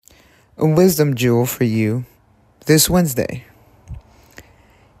A wisdom jewel for you this Wednesday.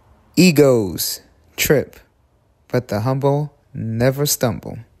 Egos trip, but the humble never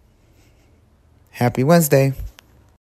stumble. Happy Wednesday.